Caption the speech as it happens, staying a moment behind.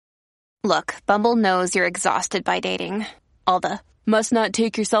Look, Bumble knows you're exhausted by dating. All the, must not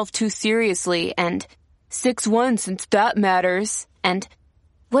take yourself too seriously, and 6'1" since that matters. And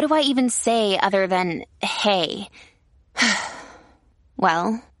what do I even say other than, hey?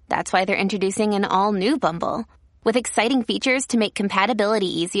 Well, that's why they're introducing an all-new Bumble, with exciting features to make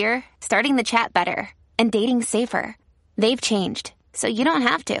compatibility easier, starting the chat better, and dating safer. They've changed, so you don't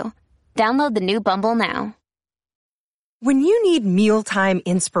have to. Download the new Bumble now. When you need mealtime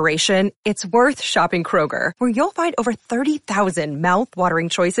inspiration, it's worth shopping Kroger, where you'll find over 30,000 mouth-watering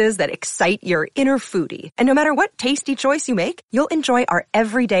choices that excite your inner foodie. And no matter what tasty choice you make, you'll enjoy our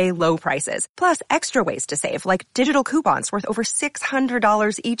everyday low prices, plus extra ways to save, like digital coupons worth over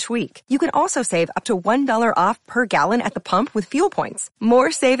 $600 each week. You can also save up to $1 off per gallon at the pump with fuel points.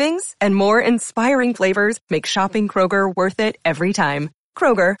 More savings and more inspiring flavors make shopping Kroger worth it every time.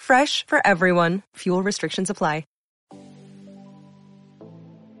 Kroger, fresh for everyone. Fuel restrictions apply.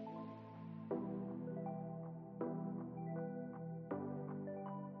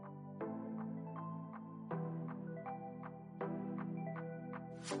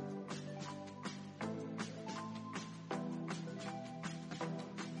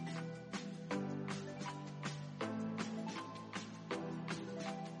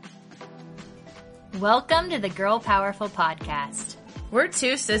 Welcome to the Girl Powerful Podcast. We're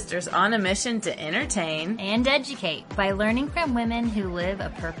two sisters on a mission to entertain and educate by learning from women who live a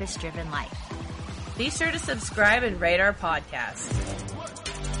purpose-driven life. Be sure to subscribe and rate our podcast.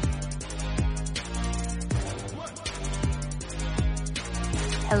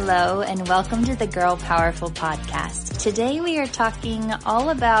 Hello and welcome to the Girl Powerful Podcast. Today we are talking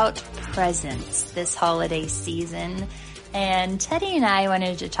all about presents this holiday season. And Teddy and I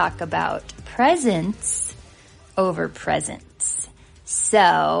wanted to talk about presents over presents.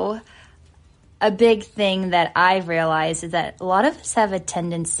 So, a big thing that I've realized is that a lot of us have a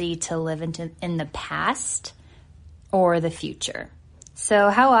tendency to live in the past or the future. So,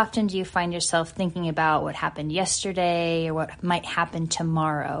 how often do you find yourself thinking about what happened yesterday or what might happen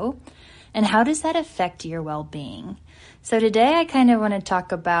tomorrow? And how does that affect your well-being? So, today I kind of want to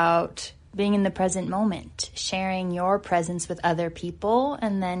talk about being in the present moment, sharing your presence with other people,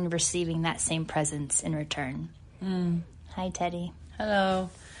 and then receiving that same presence in return. Hi, Teddy. Hello.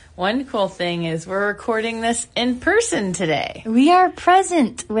 One cool thing is we're recording this in person today. We are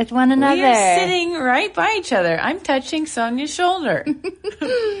present with one another. We are sitting right by each other. I'm touching Sonia's shoulder.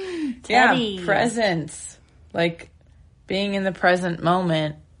 Yeah, presence. Like being in the present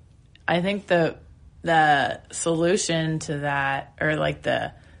moment. I think the solution to that, or like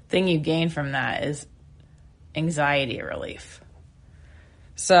the thing you gain from that, is anxiety relief.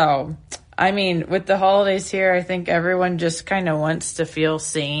 So, I mean, with the holidays here, I think everyone just kind of wants to feel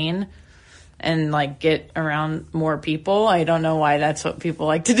seen and like get around more people. I don't know why that's what people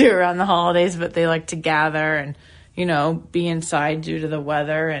like to do around the holidays, but they like to gather and, you know, be inside due to the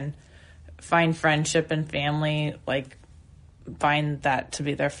weather and find friendship and family, like find that to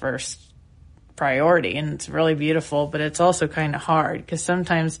be their first priority. And it's really beautiful, but it's also kind of hard because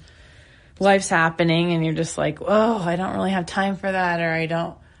sometimes life's happening and you're just like, oh, I don't really have time for that, or I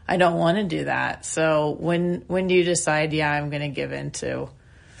don't want to do that. So when do you decide, yeah, I'm going to give into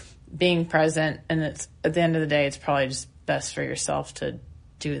being present? And it's at the end of the day, it's probably just best for yourself to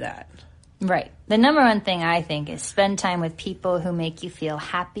do that. Right. The number one thing I think is spend time with people who make you feel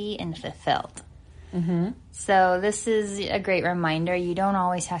happy and fulfilled. Mm-hmm. So this is a great reminder. You don't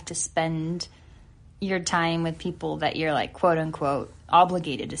always have to spend your time with people that you're like, quote unquote,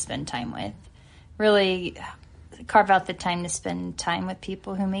 obligated to spend time with. Really carve out the time to spend time with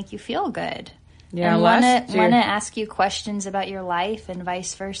people who make you feel good. Yeah, and want to ask you questions about your life and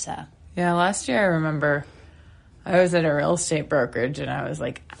vice versa. Yeah, last year I remember I was at a real estate brokerage and I was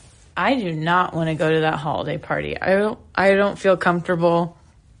like, I do not want to go to that holiday party. I don't feel comfortable.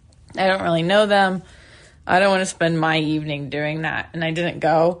 I don't really know them. I don't want to spend my evening doing that. And I didn't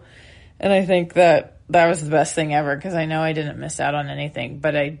go. And I think that was the best thing ever because I know I didn't miss out on anything.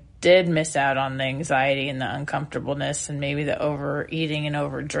 But I did miss out on the anxiety and the uncomfortableness and maybe the overeating and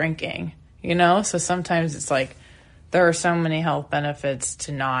over drinking, you know? So sometimes it's like there are so many health benefits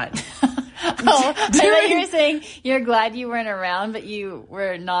to not. I thought you were saying you're glad you weren't around, but you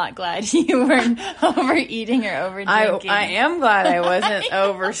were not glad you weren't overeating or over drinking. I am glad I wasn't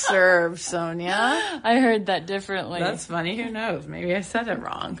overserved, Sonia. I heard that differently. That's funny. Who knows? Maybe I said it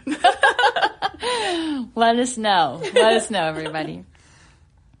wrong. Let us know. Let us know, everybody.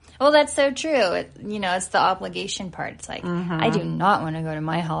 Well, that's so true. It's the obligation part. It's like, I do not want to go to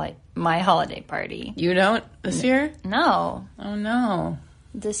my holiday party. You don't this year? No. Oh, no.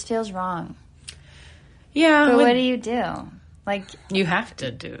 This feels wrong. Yeah. But what do you do? Like, you have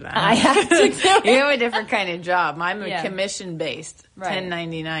to do that. I have to do it. You have a different kind of job. I'm a commission-based, right.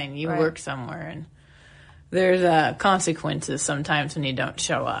 1099. You right. work somewhere, and there's consequences sometimes when you don't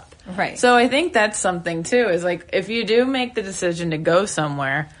show up. Right. So I think that's something, too, is like, if you do make the decision to go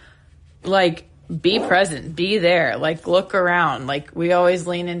somewhere, like, be present, be there, like, look around. Like, we always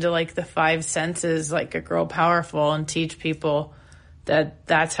lean into, like, the 5 senses, like a Girl Powerful, and teach people that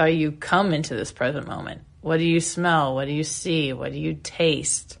that's how you come into this present moment. What do you smell? What do you see? What do you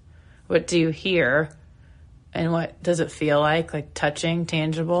taste? What do you hear? And what does it feel like touching,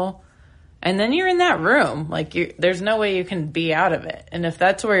 tangible? And then you're in that room. Like, there's no way you can be out of it. And if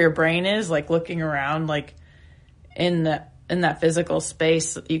that's where your brain is, like, looking around, like, in that physical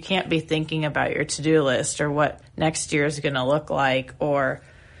space, you can't be thinking about your to-do list or what next year is going to look like, or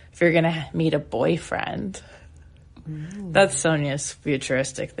if you're going to meet a boyfriend. Ooh. That's Sonia's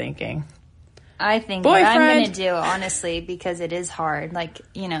futuristic thinking. I think boyfriend. What I'm going to do, honestly, because it is hard, like,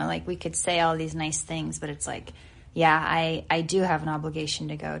 you know, like, we could say all these nice things, but it's like, yeah, I do have an obligation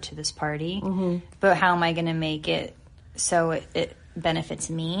to go to this party, mm-hmm. but how am I going to make it so it benefits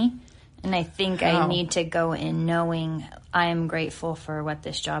me? And I think I need to go in knowing I am grateful for what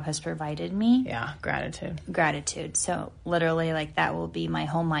this job has provided me. Yeah, gratitude. Gratitude. So literally, like, that will be my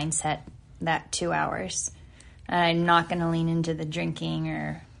whole mindset, that 2 hours. And I'm not going to lean into the drinking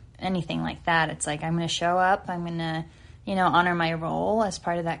or anything like that. It's like, I'm going to show up. I'm going to, you know, honor my role as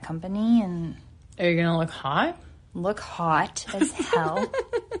part of that company. And are you going to look hot? Look hot as hell.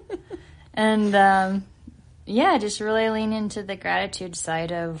 And, yeah, just really lean into the gratitude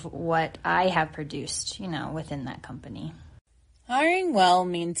side of what I have produced, you know, within that company. Hiring well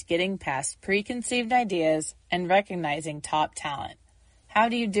means getting past preconceived ideas and recognizing top talent. How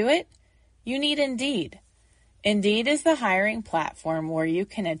do you do it? You need Indeed. Indeed is the hiring platform where you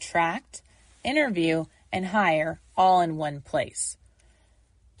can attract, interview, and hire all in one place.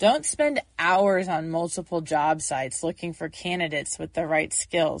 Don't spend hours on multiple job sites looking for candidates with the right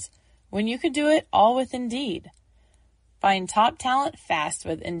skills when you could do it all with Indeed. Find top talent fast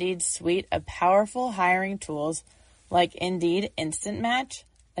with Indeed's suite of powerful hiring tools like Indeed Instant Match,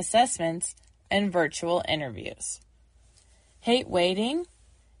 assessments, and virtual interviews. Hate waiting?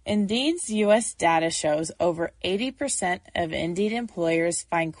 Indeed's U.S. data shows over 80% of Indeed employers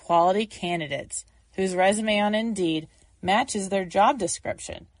find quality candidates whose resume on Indeed matches their job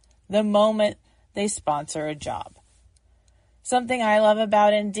description the moment they sponsor a job. Something I love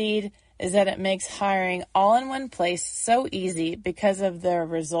about Indeed is that it makes hiring all in one place so easy because of their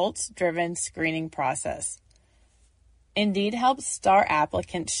results-driven screening process. Indeed helps star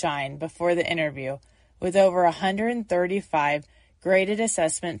applicants shine before the interview with over 135 graded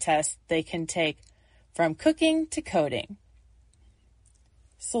assessment tests they can take from cooking to coding.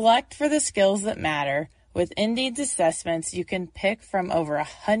 Select for the skills that matter. With Indeed's assessments, you can pick from over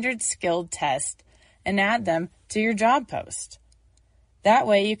 100 skilled tests and add them to your job post. That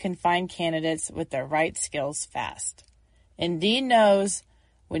way you can find candidates with the right skills fast. Indeed knows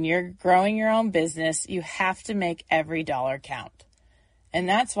when you're growing your own business, you have to make every dollar count. And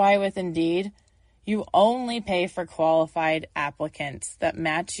that's why with Indeed, you only pay for qualified applicants that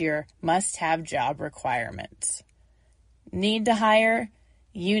match your must-have job requirements. Need to hire?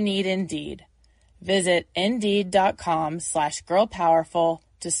 You need Indeed. Visit Indeed.com/girlpowerful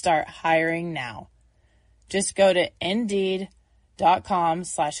to start hiring now. Just go to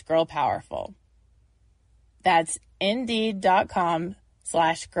Indeed.com/girlpowerful. That's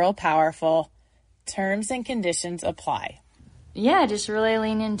Indeed.com/girlpowerful. Terms and conditions apply. Yeah, just really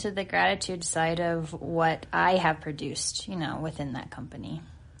lean into the gratitude side of what I have produced, you know, within that company.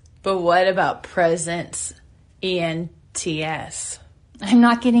 But what about presents? ENTS. I'm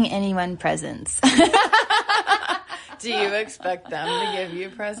not getting anyone presents. Do you expect them to give you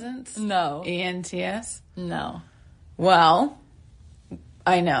presents? No. ENTS? No. Well,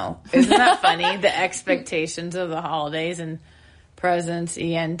 I know. Isn't that funny? The expectations of the holidays and presents,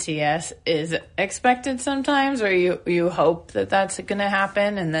 ENTS, is expected sometimes, or you hope that that's going to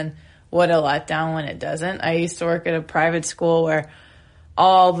happen, and then what a letdown when it doesn't. I used to work at a private school where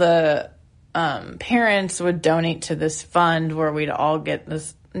all the parents would donate to this fund where we'd all get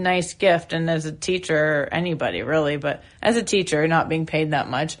this nice gift. And as a teacher, or anybody really, but as a teacher, not being paid that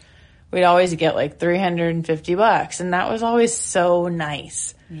much, we'd always get like $350. And that was always so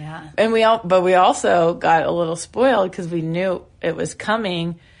nice. Yeah. And we also got a little spoiled because we knew it was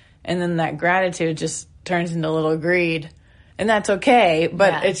coming. And then that gratitude just turns into a little greed. And that's okay,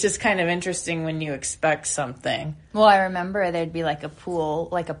 but it's just kind of interesting when you expect something. Well, I remember there'd be like a pool,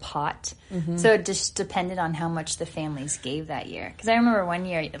 like a pot. Mm-hmm. So it just depended on how much the families gave that year. Because I remember one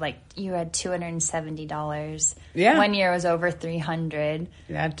year, like, you had $270. Yeah. One year was over $300.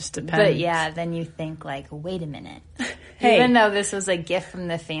 Yeah, it just depends. But yeah, then you think like, wait a minute. Hey. Even though this was a gift from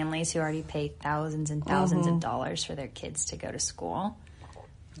the families who already paid thousands and thousands of dollars for their kids to go to school.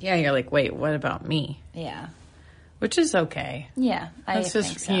 Yeah, you're like, wait, what about me? Yeah. Which is okay. Yeah, That's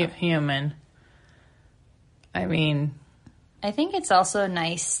just human. I mean, I think it's also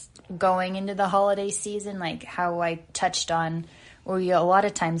nice going into the holiday season, like how I touched on, where we a lot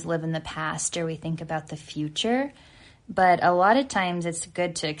of times live in the past or we think about the future, but a lot of times it's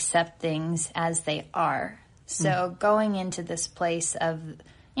good to accept things as they are. So going into this place of,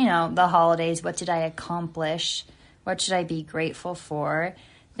 you know, the holidays, what did I accomplish? What should I be grateful for?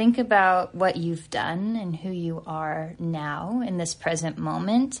 Think about what you've done and who you are now in this present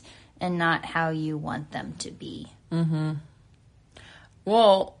moment and not how you want them to be. Mm-hmm.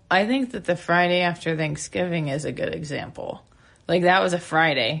 Well, I think that the Friday after Thanksgiving is a good example. Like, that was a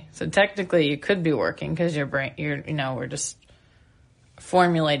Friday. So technically you could be working because your brain, we're just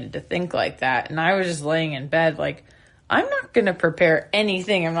formulated to think like that. And I was just laying in bed like, I'm not going to prepare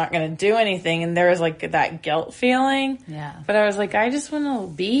anything. I'm not going to do anything. And there was like that guilt feeling. Yeah. But I was like, I just want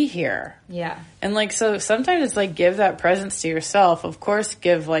to be here. Yeah. And like, so sometimes it's like, give that presence to yourself. Of course,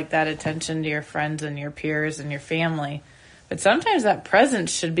 give like that attention to your friends and your peers and your family. But sometimes that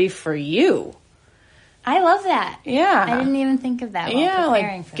presence should be for you. I love that. Yeah. I didn't even think of that while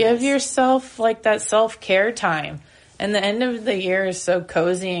preparing for give this. yourself like that self-care time. And the end of the year is so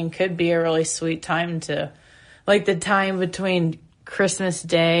cozy and could be a really sweet time to, like the time between Christmas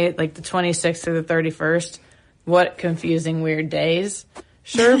Day, like the 26th or the 31st, what confusing, weird days.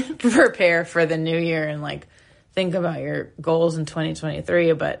 Sure, prepare for the new year and like think about your goals in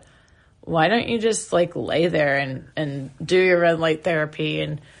 2023, but why don't you just like lay there and do your red light therapy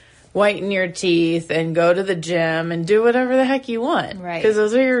and whiten your teeth and go to the gym and do whatever the heck you want. Right. Because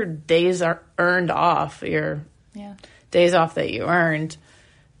those are your days are earned off, your days off that you earned.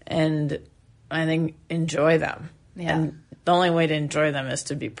 And I think enjoy them. Yeah. And the only way to enjoy them is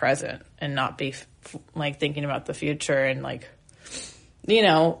to be present and not be like thinking about the future and like,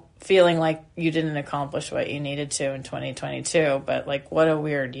 feeling like you didn't accomplish what you needed to in 2022. But like, what a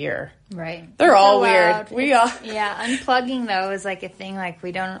weird year. Right. They're all weird. We all. Yeah. Unplugging though is like a thing like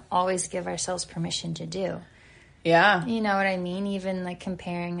we don't always give ourselves permission to do. Yeah. You know what I mean? Even like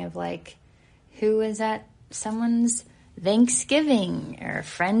comparing of like, who is at someone's Thanksgiving or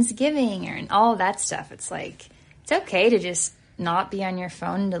Friendsgiving or and all that stuff. It's like, it's okay to just not be on your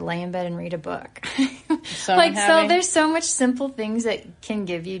phone, to lay in bed and read a book. So there's so much simple things that can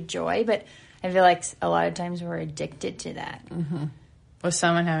give you joy, but I feel like a lot of times we're addicted to that. Mm-hmm. Was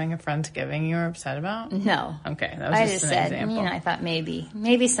someone having a Friendsgiving you were upset about? No. Okay, that was just an example. I thought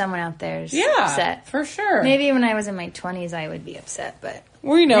maybe someone out there is upset. For sure. Maybe when I was in my 20s I would be upset, but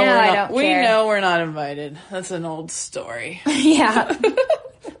we know we're not invited. That's an old story. Yeah.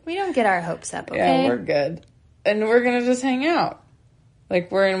 We don't get our hopes up, okay? Yeah, we're good. And we're going to just hang out.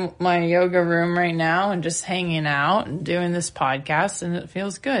 Like, we're in my yoga room right now and just hanging out and doing this podcast, and it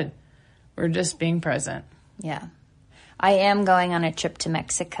feels good. We're just being present. Yeah. I am going on a trip to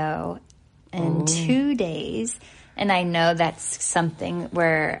Mexico in 2 days, and I know that's something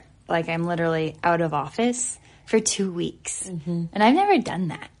where, like, I'm literally out of office for 2 weeks. Mm-hmm. And I've never done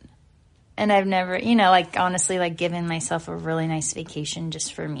that. And I've never, honestly, given myself a really nice vacation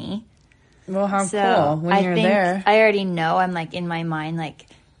just for me. Well, how cool when you're there. I already know, I'm in my mind,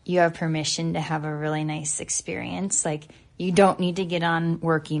 you have permission to have a really nice experience. You don't need to get on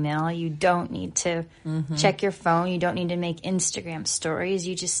work email. You don't need to check your phone. You don't need to make Instagram stories.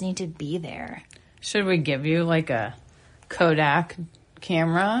 You just need to be there. Should we give you a Kodak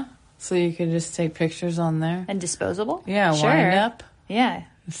camera so you could just take pictures on there? And disposable? Yeah, sure. Wind up. Yeah.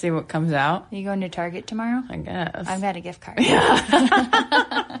 See what comes out. Are you going to Target tomorrow? I guess. I've got a gift card.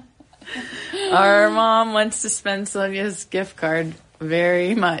 Yeah. Our mom wants to spend Sonia's gift card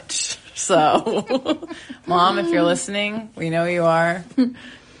very much. So, Mom, if you're listening, we know you are.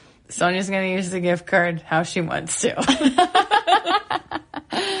 Sonia's going to use the gift card how she wants to.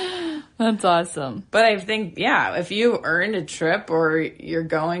 That's awesome. But I think, if you earned a trip or you're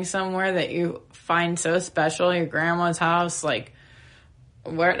going somewhere that you find so special, your grandma's house,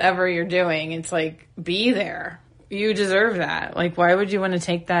 whatever you're doing, it's be there. You deserve that. Why would you want to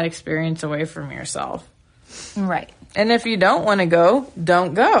take that experience away from yourself? Right. And if you don't want to go,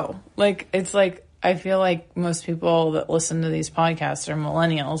 don't go. I feel like most people that listen to these podcasts are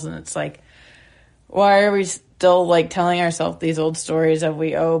millennials, and it's why are we still, like, telling ourselves these old stories of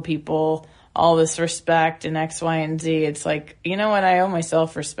we owe people all this respect and X, Y, and Z. It's like, you know what? I owe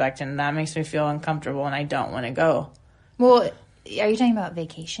myself respect, and that makes me feel uncomfortable, and I don't want to go. Well, are you talking about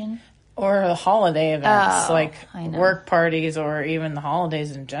vacation? Or the holiday events, like I know. work parties or even the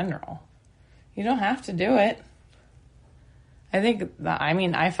holidays in general. You don't have to do it.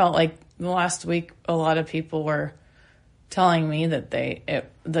 I felt like the last week a lot of people were telling me that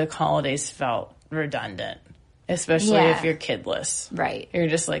the holidays felt redundant, especially if you're kidless. Right. You're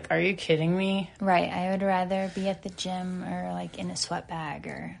just like, are you kidding me? Right. I would rather be at the gym or like in a sweat bag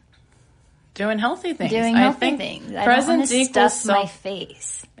or doing healthy things. I don't want to stuff my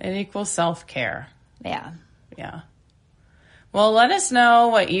face. It equals self-care. Yeah. Yeah. Well, let us know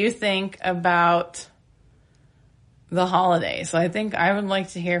what you think about the holidays. I think I would like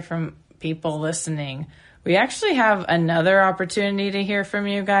to hear from people listening. We actually have another opportunity to hear from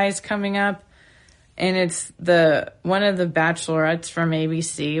you guys coming up, and it's one of the bachelorettes from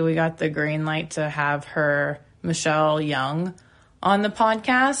ABC. We got the green light to have her, Michelle Young, on the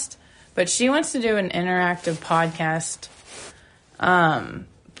podcast, but she wants to do an interactive podcast.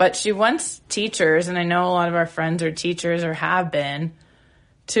 But she wants teachers, and I know a lot of our friends are teachers or have been,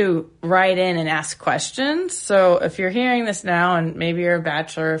 to write in and ask questions. So if you're hearing this now and maybe you're a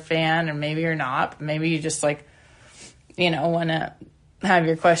Bachelor fan or maybe you're not, maybe you just want to have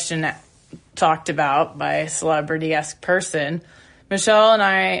your question talked about by a celebrity-esque person, Michelle and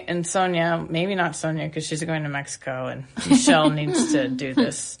I and Sonia, maybe not Sonia because she's going to Mexico and Michelle needs to do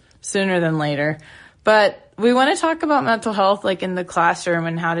this sooner than later. But we want to talk about mental health, like in the classroom,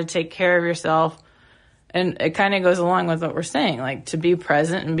 and how to take care of yourself. And it kind of goes along with what we're saying, like to be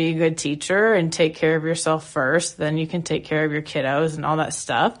present and be a good teacher and take care of yourself first. Then you can take care of your kiddos and all that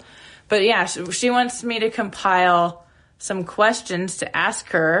stuff. But yeah, she wants me to compile some questions to ask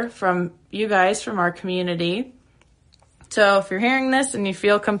her from you guys, from our community. So if you're hearing this and you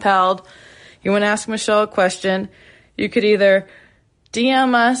feel compelled, you want to ask Michelle a question, you could either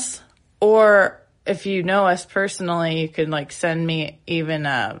DM us, or if you know us personally, you could send me even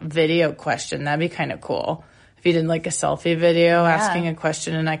a video question. That'd be kind of cool. If you did a selfie video asking a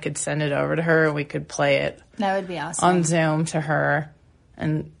question, and I could send it over to her and we could play it. That would be awesome. On Zoom to her.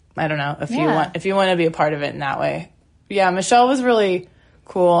 And I don't know if you want to be a part of it in that way. Yeah, Michelle was really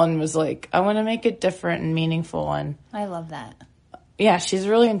cool and was like, I want to make it different and meaningful. And I love that. Yeah, she's a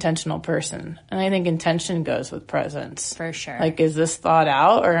really intentional person. And I think intention goes with presence. For sure. Is this thought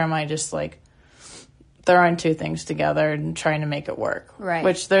out, or am I just throwing two things together and trying to make it work? Right.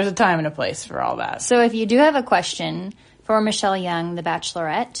 Which there's a time and a place for all that. So if you do have a question for Michelle Young, the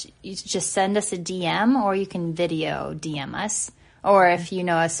Bachelorette, you just send us a DM, or you can video DM us. Or if you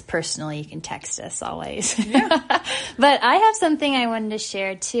know us personally, you can text us always. Yeah. But I have something I wanted to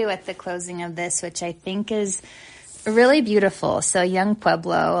share too at the closing of this, which I think is really beautiful. So Young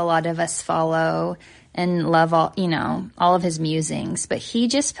Pueblo, a lot of us follow and love all of his musings. But he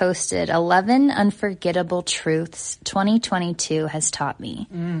just posted 11 unforgettable truths 2022 has taught me.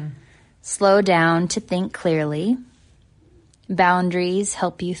 Slow down to think clearly. Boundaries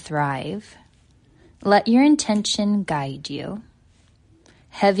help you thrive. Let your intention guide you.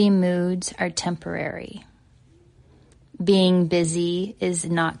 Heavy moods are temporary. Being busy is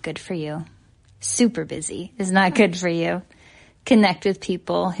not good for you. Super busy is not good for you. Connect with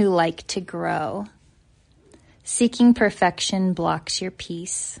people who like to grow. Seeking perfection blocks your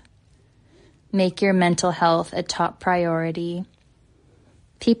peace. Make your mental health a top priority.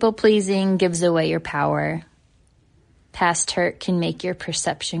 People-pleasing gives away your power. Past hurt can make your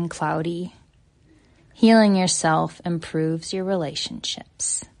perception cloudy. Healing yourself improves your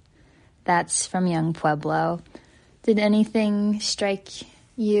relationships. That's from Young Pueblo. Did anything strike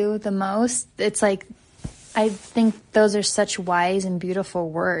you the most? It's I think those are such wise and beautiful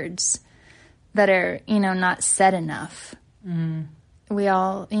words that are, not said enough. We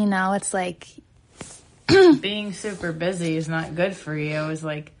all, it's being super busy is not good for you. It's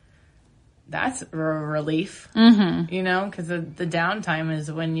that's a relief, because the downtime is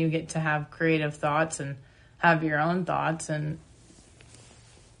when you get to have creative thoughts and have your own thoughts. And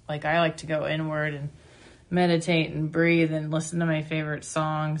I like to go inward and meditate and breathe and listen to my favorite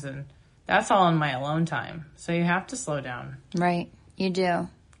songs. And that's all in my alone time. So you have to slow down. Right. You do.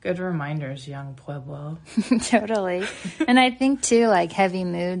 Good reminders, Young Pueblo. Totally. And I think, too, heavy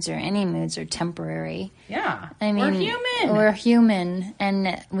moods or any moods are temporary. Yeah. I mean, we're human. We're human.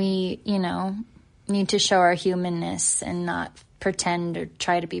 And we, need to show our humanness and not pretend or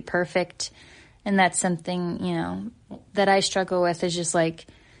try to be perfect. And that's something, that I struggle with, is just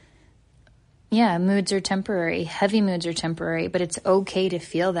Yeah, moods are temporary. Heavy moods are temporary, but it's okay to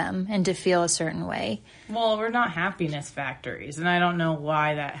feel them and to feel a certain way. Well, we're not happiness factories, and I don't know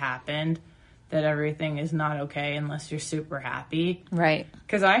why that happened, that everything is not okay unless you're super happy. Right.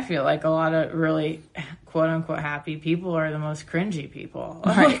 Because I feel like a lot of really quote-unquote happy people are the most cringy people.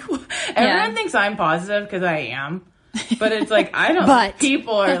 Right. Everyone thinks I'm positive because I am, but it's like, I don't But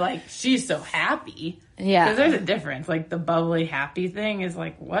people are like, she's so happy. Yeah. Because there's a difference. Like, the bubbly happy thing is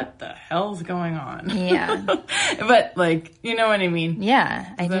like, what the hell's going on? Yeah. But, like, you know what I mean?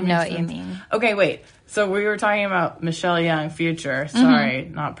 Yeah, I do know what sense? you mean. Okay, wait. So we were talking about Michelle Young, future. Sorry,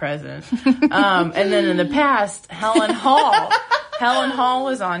 not present. And then in the past, Helen Hall. Helen Hall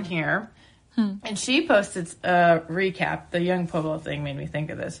was on here. And she posted a recap. The Young Pueblo thing made me think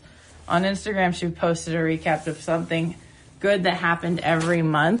of this. On Instagram, she posted a recap of something good that happened every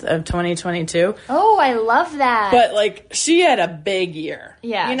month of 2022. Oh, I love that. But, like, she had a big year.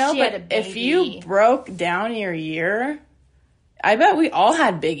 Yeah, you know, she but had a big if you broke down your year, I bet we all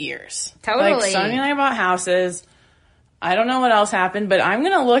had big years. Totally. Like, Sonia and I bought houses. I don't know what else happened, but I'm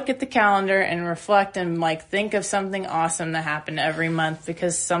going to look at the calendar and reflect and, like, think of something awesome that happened every month,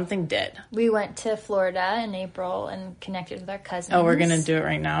 because something did. We went to Florida in April and connected with our cousins. Oh, we're going to do it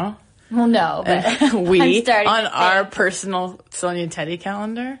right now? Well, no, but we I'm on our personal Sonia Teddy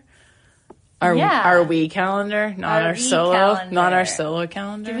calendar, our we calendar, not our solo, calendar. not our solo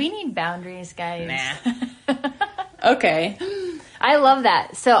calendar. Do we need boundaries, guys? Nah. Okay. I love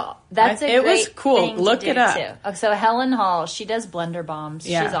that. So that's it was great cool. thing Look to do it up. Too. Oh, so Helen Hall, she does blender bombs.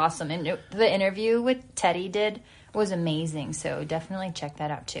 Yeah. She's awesome, and the interview with Teddy did was amazing. So definitely check that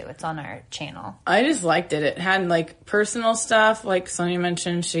out too. It's on our channel. I just liked it. It had, like, personal stuff. Like Sonia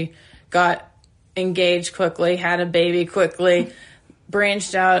mentioned, she got engaged quickly, had a baby quickly,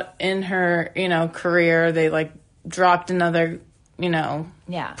 branched out in her, you know, career. They, like, dropped another, you know,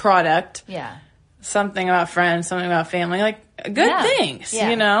 product. Yeah. Something about friends, something about family, like, good things,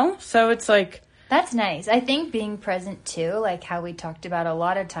 you know? So it's like... That's nice. I think being present too, like how we talked about a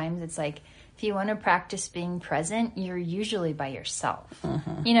lot of times, it's like, if you want to practice being present, you're usually by yourself.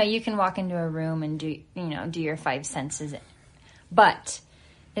 Mm-hmm. You know, you can walk into a room and do your 5 senses. But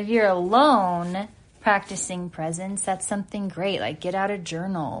if you're alone practicing presence, that's something great. Like, get out a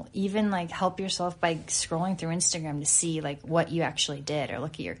journal. Even, like, help yourself by scrolling through Instagram to see, like, what you actually did, or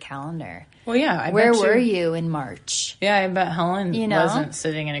look at your calendar. Well, yeah. Where were you in March? Yeah, I bet Helen wasn't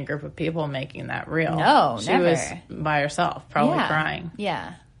sitting in a group of people making that real. No, she never. was by herself, probably crying.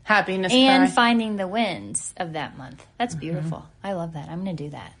 Yeah. Happiness and cry. Finding the wins of that month. That's beautiful. Mm-hmm. I love that. I'm going to do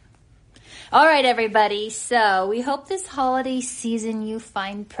that. All right, everybody. So we hope this holiday season you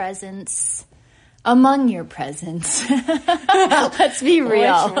find presents among your presents. Let's be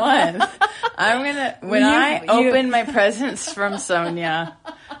real. Which one? I'm gonna when I open my presents from Sonia,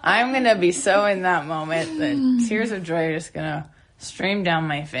 I'm gonna be so in that moment that tears of joy are just gonna stream down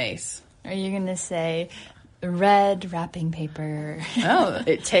my face. Are you gonna say red wrapping paper? Oh,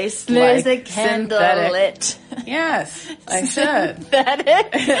 it tastes There's like a candle synthetic. lit. Yes, I should. Synthetic.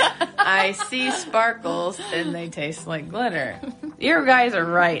 I see sparkles and they taste like glitter. You guys are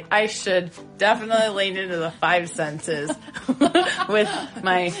right. I should definitely lean into the 5 senses with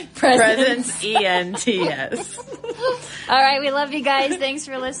my presents ENTS. All right, we love you guys. Thanks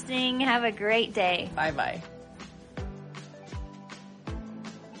for listening. Have a great day. Bye-bye.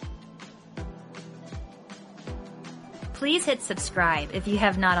 Please hit subscribe if you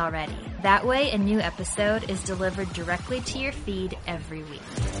have not already. That way, a new episode is delivered directly to your feed every week.